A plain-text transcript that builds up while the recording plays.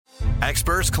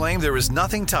Experts claim there is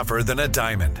nothing tougher than a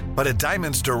diamond. But at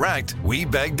Diamonds Direct, we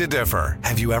beg to differ.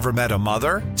 Have you ever met a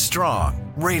mother?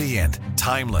 Strong, radiant,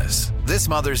 timeless. This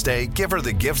Mother's Day, give her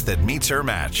the gift that meets her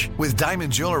match. With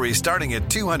diamond jewelry starting at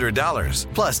 $200.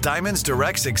 Plus Diamonds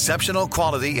Direct's exceptional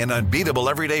quality and unbeatable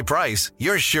everyday price,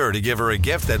 you're sure to give her a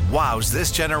gift that wows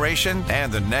this generation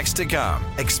and the next to come.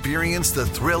 Experience the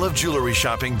thrill of jewelry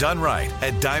shopping done right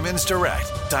at Diamonds Direct.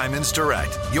 Diamonds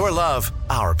Direct. Your love,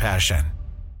 our passion.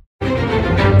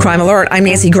 Crime Alert, I'm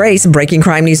Nancy Grace. Breaking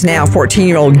crime news now.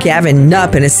 14-year-old Gavin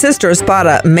Knupp and his sister spot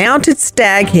a mounted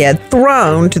stag head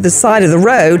thrown to the side of the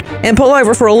road and pull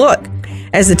over for a look.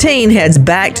 As the teen heads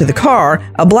back to the car,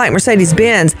 a black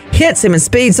Mercedes-Benz hits him and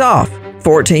speeds off.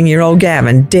 14-year-old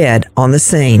Gavin dead on the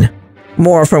scene.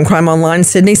 More from Crime Online,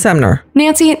 Sydney Sumner.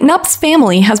 Nancy, Knupp's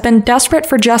family has been desperate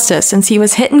for justice since he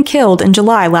was hit and killed in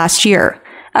July last year.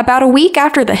 About a week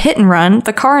after the hit and run,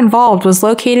 the car involved was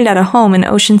located at a home in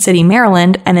Ocean City,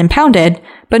 Maryland, and impounded,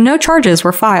 but no charges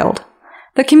were filed.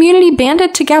 The community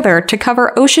banded together to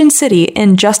cover Ocean City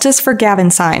in Justice for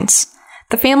Gavin signs.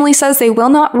 The family says they will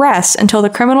not rest until the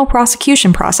criminal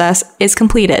prosecution process is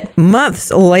completed. Months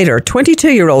later,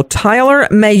 22-year-old Tyler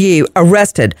Mayu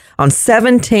arrested on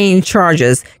 17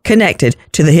 charges connected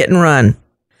to the hit and run.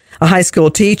 A high school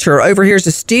teacher overhears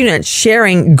a student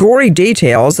sharing gory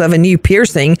details of a new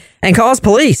piercing and calls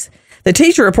police. The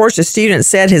teacher reports the student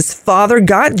said his father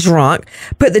got drunk,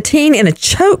 put the teen in a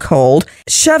chokehold,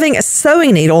 shoving a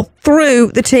sewing needle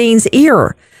through the teen's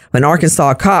ear. When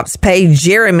Arkansas cops paid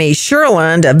Jeremy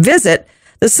Sherland a visit,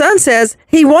 the son says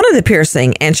he wanted the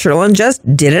piercing and Sherland just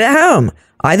did it at home.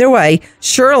 Either way,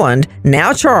 Sherland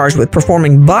now charged with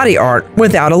performing body art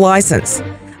without a license.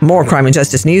 More crime and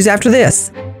justice news after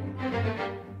this.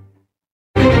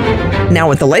 Now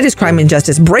with the latest crime and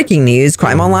justice breaking news,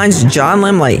 Crime Online's John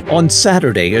Limley. On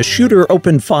Saturday, a shooter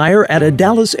opened fire at a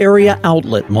Dallas area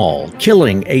outlet mall,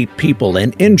 killing 8 people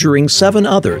and injuring 7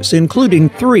 others, including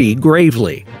 3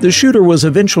 gravely. The shooter was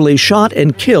eventually shot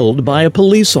and killed by a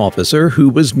police officer who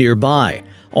was nearby.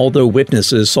 Although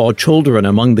witnesses saw children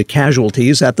among the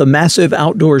casualties at the massive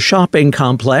outdoor shopping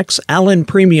complex, Allen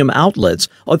Premium Outlets,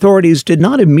 authorities did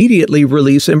not immediately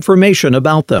release information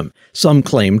about them. Some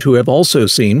claim to have also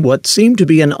seen what seemed to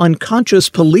be an unconscious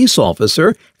police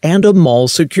officer and a mall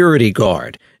security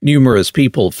guard. Numerous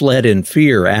people fled in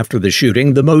fear after the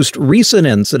shooting, the most recent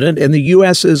incident in the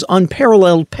U.S.'s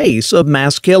unparalleled pace of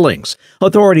mass killings.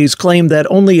 Authorities claim that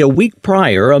only a week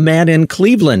prior, a man in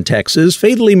Cleveland, Texas,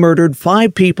 fatally murdered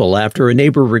 5 people after a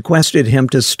neighbor requested him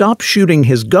to stop shooting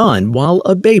his gun while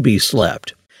a baby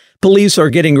slept. Police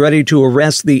are getting ready to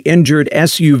arrest the injured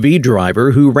SUV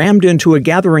driver who rammed into a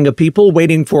gathering of people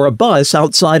waiting for a bus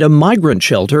outside a migrant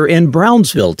shelter in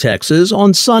Brownsville, Texas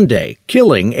on Sunday,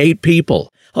 killing 8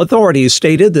 people. Authorities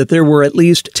stated that there were at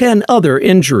least 10 other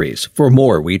injuries. For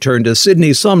more, we turn to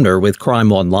Sydney Sumner with Crime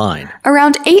Online.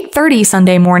 Around 8:30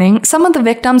 Sunday morning, some of the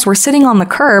victims were sitting on the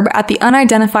curb at the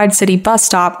unidentified city bus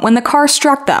stop when the car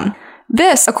struck them.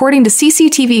 This, according to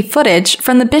CCTV footage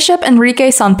from the Bishop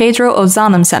Enrique San Pedro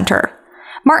Ozanam Center.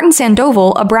 Martin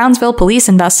Sandoval, a Brownsville police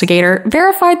investigator,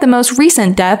 verified the most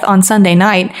recent death on Sunday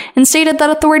night and stated that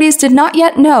authorities did not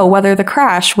yet know whether the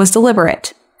crash was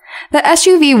deliberate. The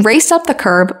SUV raced up the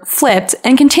curb, flipped,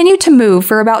 and continued to move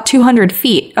for about 200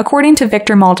 feet, according to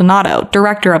Victor Maldonado,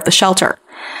 director of the shelter.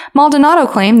 Maldonado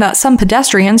claimed that some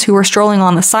pedestrians who were strolling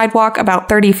on the sidewalk about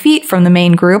 30 feet from the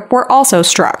main group were also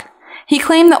struck. He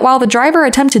claimed that while the driver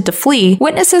attempted to flee,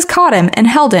 witnesses caught him and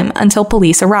held him until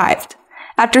police arrived.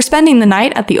 After spending the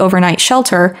night at the overnight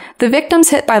shelter, the victims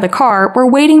hit by the car were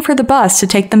waiting for the bus to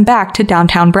take them back to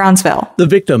downtown Brownsville. The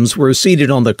victims were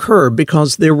seated on the curb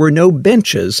because there were no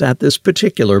benches at this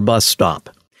particular bus stop.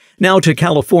 Now to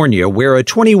California, where a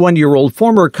 21-year-old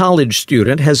former college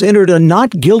student has entered a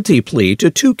not guilty plea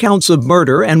to 2 counts of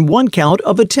murder and 1 count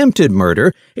of attempted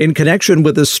murder in connection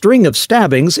with a string of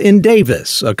stabbings in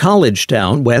Davis, a college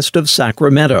town west of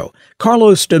Sacramento.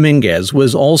 Carlos Dominguez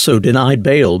was also denied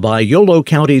bail by Yolo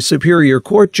County Superior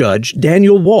Court Judge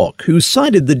Daniel Walk, who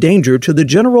cited the danger to the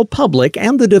general public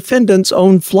and the defendant's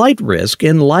own flight risk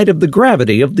in light of the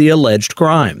gravity of the alleged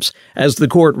crimes. As the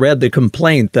court read the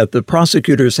complaint that the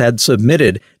prosecutors had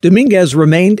submitted, Dominguez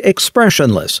remained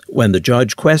expressionless. When the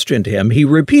judge questioned him, he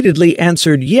repeatedly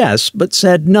answered yes, but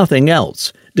said nothing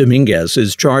else. Dominguez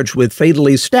is charged with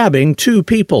fatally stabbing 2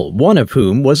 people, one of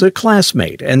whom was a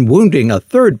classmate, and wounding a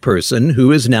 3rd person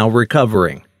who is now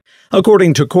recovering.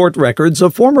 According to court records, a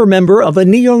former member of a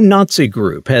neo-Nazi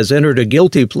group has entered a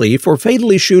guilty plea for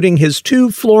fatally shooting his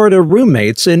 2 Florida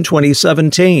roommates in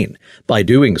 2017. By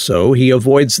doing so, he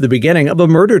avoids the beginning of a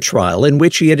murder trial in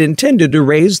which he had intended to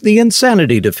raise the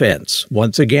insanity defense.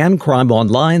 Once again, Crime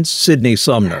Online's Sydney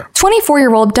Sumner.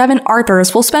 24-year-old Devin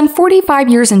Arthurs will spend 45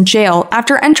 years in jail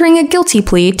after entering a guilty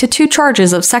plea to 2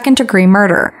 charges of second-degree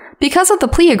murder. Because of the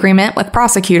plea agreement with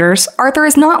prosecutors, Arthur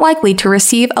is not likely to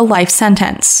receive a life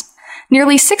sentence.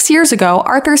 Nearly 6 years ago,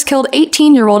 Arthurs killed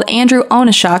 18-year-old Andrew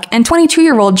Onashuk and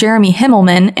 22-year-old Jeremy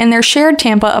Himmelman in their shared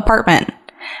Tampa apartment.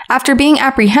 After being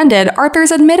apprehended,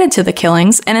 Arthurs admitted to the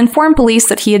killings and informed police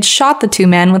that he had shot the 2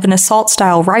 men with an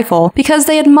assault-style rifle because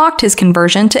they had mocked his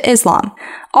conversion to Islam.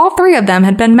 All 3 of them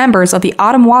had been members of the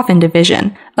Atomwaffen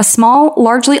Division, a small,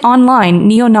 largely online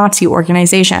neo-Nazi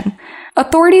organization.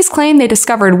 Authorities claim they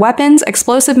discovered weapons,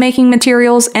 explosive-making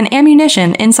materials, and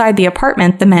ammunition inside the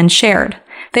apartment the men shared.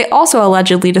 They also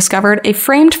allegedly discovered a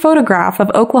framed photograph of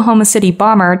Oklahoma City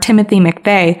bomber Timothy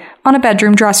McVeigh on a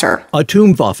bedroom dresser.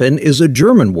 Atomwaffen is a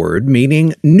German word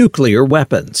meaning nuclear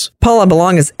weapons. Paula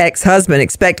Belonga's ex-husband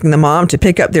expecting the mom to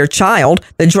pick up their child.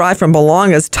 The drive from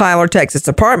Belonga's Tyler, Texas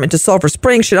apartment to Sulphur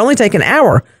Springs should only take an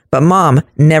hour, but mom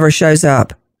never shows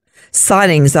up.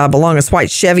 Sightings of Belonga's white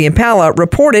Chevy Impala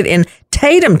reported in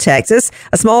Tatum, Texas,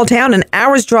 a small town an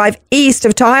hour's drive east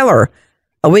of Tyler.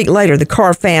 A week later, the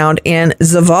car found in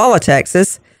Zavala,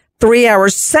 Texas, 3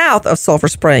 hours south of Sulphur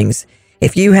Springs.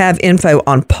 If you have info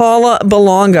on Paula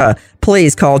Belonga,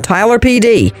 please call Tyler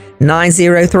PD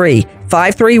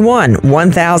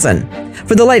 903-531-1000.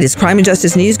 For the latest crime and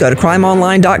justice news, go to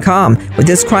crimeonline.com. With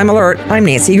this crime alert, I'm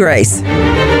Nancy Grace.